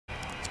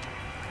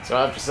So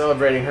after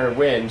celebrating her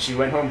win, she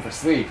went home for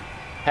sleep.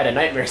 Had a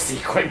nightmare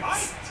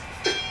sequence.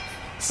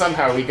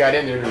 Somehow we got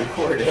in there to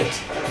record it.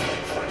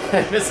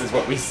 And this is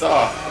what we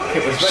saw.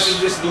 It was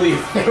Suspended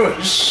disbelief. It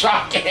was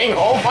shocking.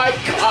 Oh my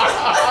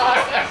god!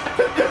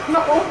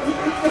 No!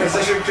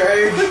 Possession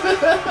charge.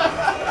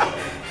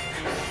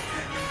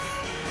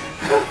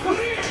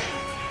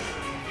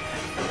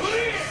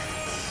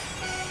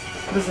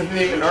 This isn't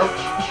even our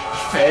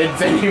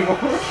feds anymore.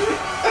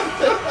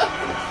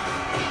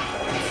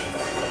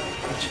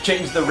 We should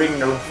change the ring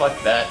to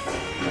reflect that.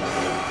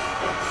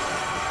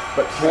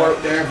 But poor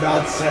They're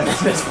about sense.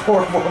 this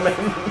poor woman.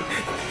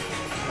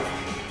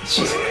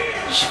 She's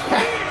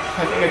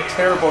having a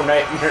terrible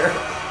nightmare.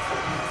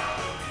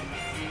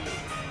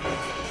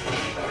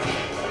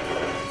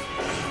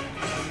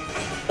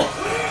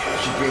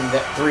 She dreamed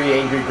that 3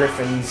 angry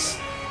griffins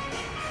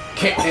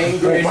kicked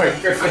Angry Oh my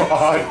griffins.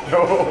 god,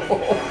 no.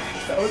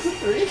 That was a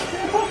 3.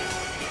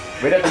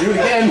 We'd have to do it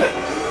again.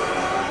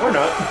 Or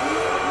not.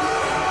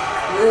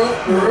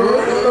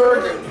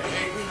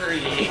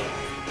 Angry.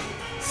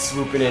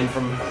 Swooping in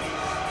from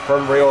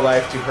real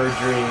life to her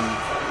dream.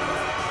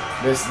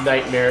 This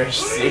nightmarish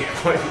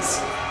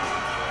sequence.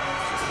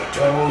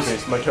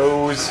 Kiss my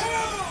toes.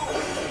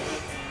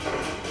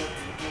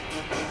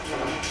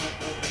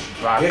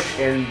 Back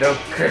in the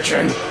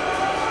kitchen.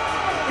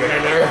 Get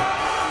in there.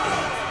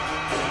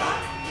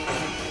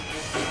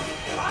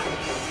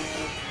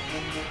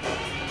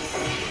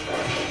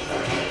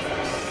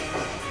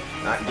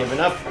 Not giving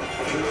up.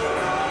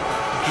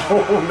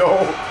 Oh no.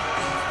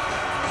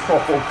 Oh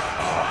god.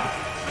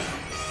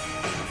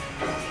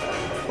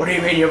 What do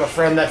you mean you have a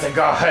friend that's a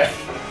god?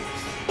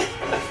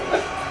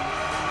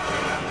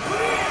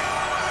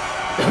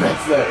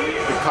 That's the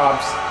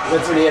cops.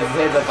 That's what he has to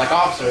say. That's like,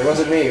 officer, it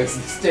wasn't me, it was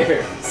the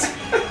stairs.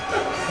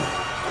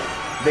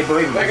 They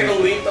believe him. They're gonna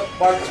leave the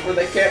parks where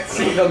they can't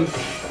see them.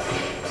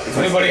 If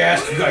anybody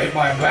asks, you got hit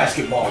by a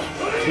basketball.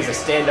 He's a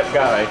stand-up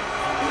guy.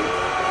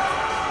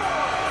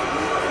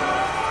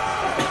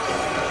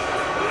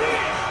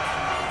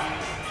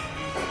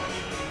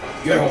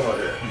 Get over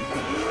here.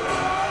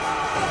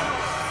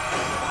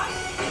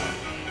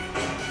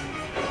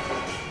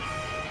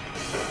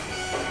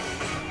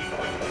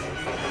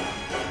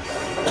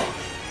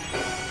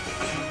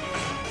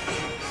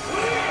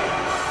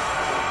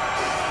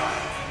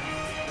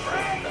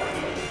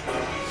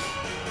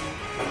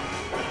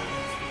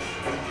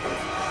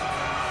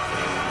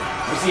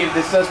 See,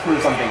 this does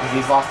prove something, because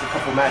he's lost a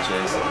couple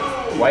matches.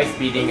 Wife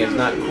beating is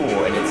not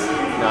cool, and it's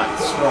not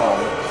strong.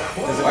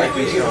 Doesn't I make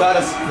me think he's strong. not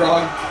a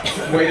strong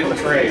way to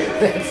portray it.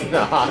 It's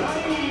not.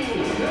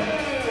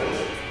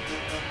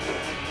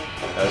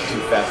 That was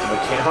too fast of a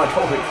count.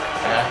 Holy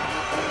crap.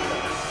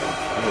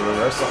 And a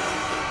reversal.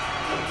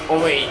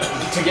 Only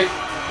to get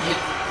hit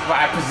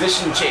by a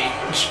position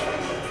change.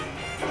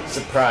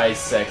 Surprise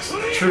sex.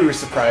 True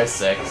surprise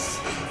sex.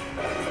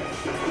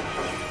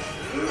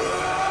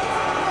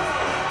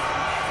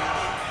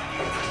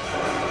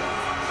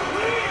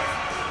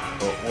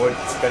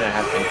 What's gonna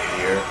happen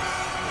here?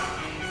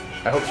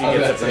 I hope she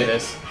gets up from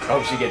this. I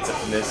hope she gets up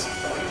from this.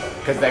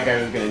 Because that guy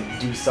was gonna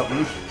do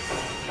something.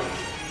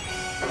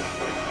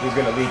 He's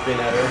gonna leap in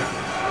at her.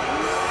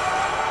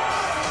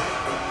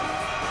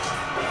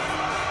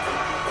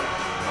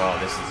 Oh,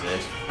 this is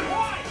it.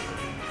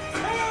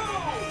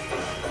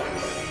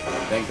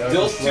 Thank God.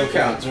 Still 2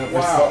 counts.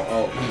 Wow.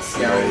 Oh, he's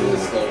scouting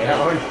this slow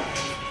down.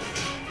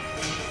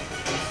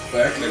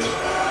 Back in the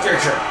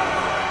picture.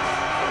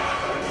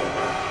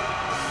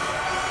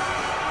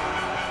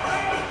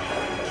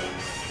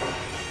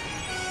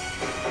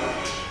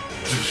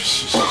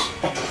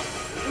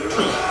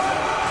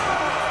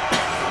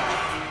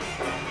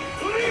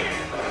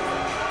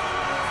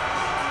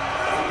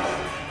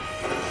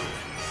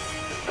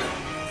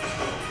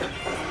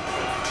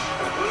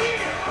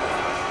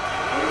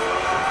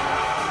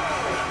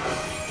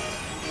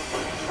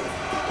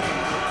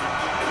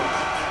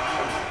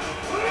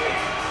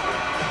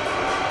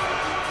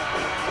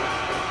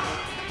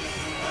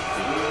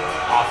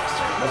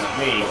 Officer, it wasn't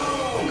me.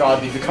 Oh God,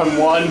 they become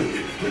one.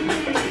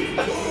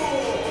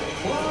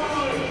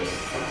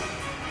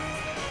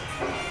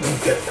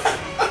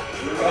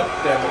 God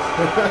damn it.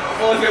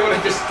 Well, if they would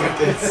have just kept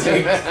it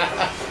safe.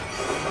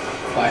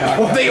 By heart.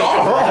 Oh, they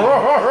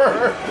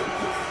are!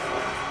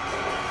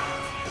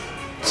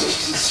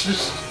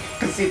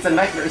 Because see, it's a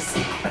nightmare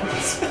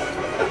sequence.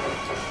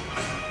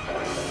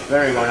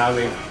 There we go, now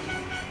they've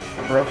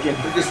broken.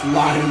 They're just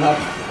lining up.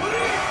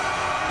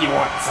 You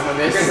want some of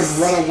They're this?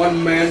 gonna run a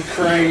one-man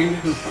train.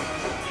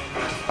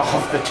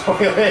 Off the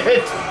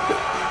toilet.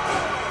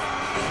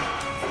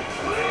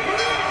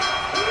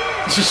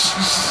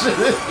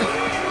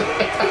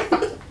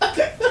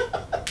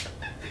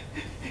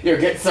 You'll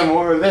get some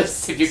more of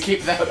this if you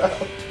keep that up.